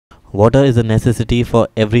Water is a necessity for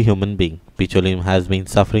every human being. Bicholim has been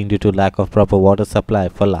suffering due to lack of proper water supply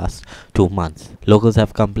for last 2 months. Locals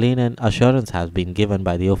have complained and assurance has been given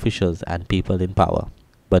by the officials and people in power,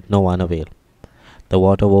 but no one avail. The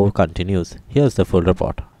water woe continues. Here's the full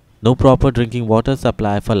report. No proper drinking water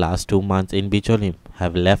supply for last 2 months in Bicholim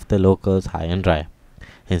have left the locals high and dry.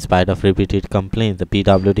 In spite of repeated complaints, the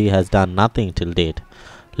PWD has done nothing till date.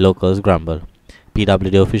 Locals grumble.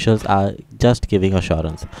 PWD officials are just giving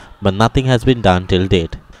assurance, but nothing has been done till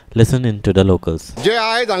date. Listen in to the locals. जे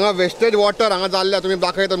आहे हांगा wastage water हांगा जाल्ले तुम्ही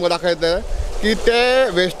दाखयता की ते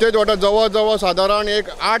wastage water जवळ जवळ साधारण एक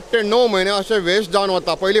 8 ते 9 महिने असे वेस्ट जावन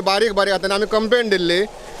वता. पयली बारीक बारीक आतां आमी कंप्लेंट दिल्ली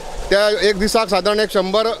त्या एक दिसाक साधारण एक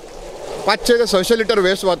 100 500 ते 600 लिटर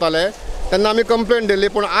वेस्ट वताले तेन्ना आमी कंप्लेंट दिल्ली.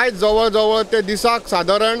 पूण आयज जवळ जवळ ते दिसाक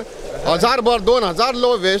साधारण 1000-2000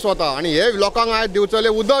 लो वेस्ट वता आनी हे लोकांक आयज दिवचले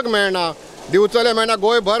उदक मेळना, दिवचले मेळना,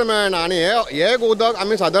 गोंयभर मेळना आनी हे उदक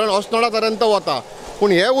आमी साधारण अस्नोडा पर्यंत वता.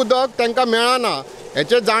 पूण हे उदक तांकां मेळना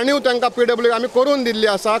हेचे जाणीव तांकां PWD आमी करून दिल्ली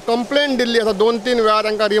आसा, कंप्लेंट दिल्ली आसा, 2-3 वेळा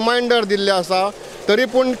तांकां रिमांयडर दिल्ले आसा, तरी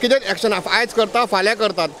पूण कितें एक्शन आयज करता फाल्यां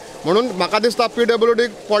करतात. म्हणून म्हाका दिसता PWD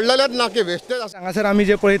पडलेलेच ना की वेस्टेज आसा. हांगासर आमी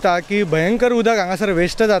जे पळयता की भयंकर उदक हांगासर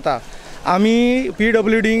वेस्ट जाता. आमी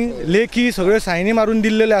PWD लेखी सगळ्यो सायनी मारून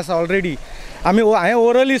दिल्लेले आसा ऑलरेडी. आमी हांवें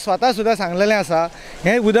ओरली स्वता सुद्दां सांगलेलें आसा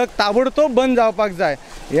हें उदक ताबडतोब बंद जावपाक जाय.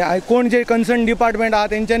 हे कोण जे कन्सर्न डिपार्टमेंट आहा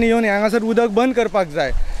तेंच्यांनी येवन हांगासर उदक बंद करपाक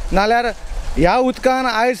जाय. नाल्यार ह्या उदकान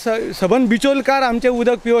आयज सबंद बिचोलकार आमचें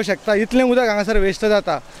उदक पिवूंक शकता इतलें उदक हांगासर वेस्ट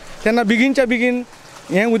जाता. तेन्ना बेगीनच्या बेगीन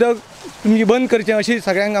हें उदक तुमी बंद करचें अशी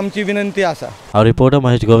सगळ्यांक आमची विनंती आसा. Our reporter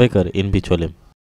Mahesh Govekar in Bicholim.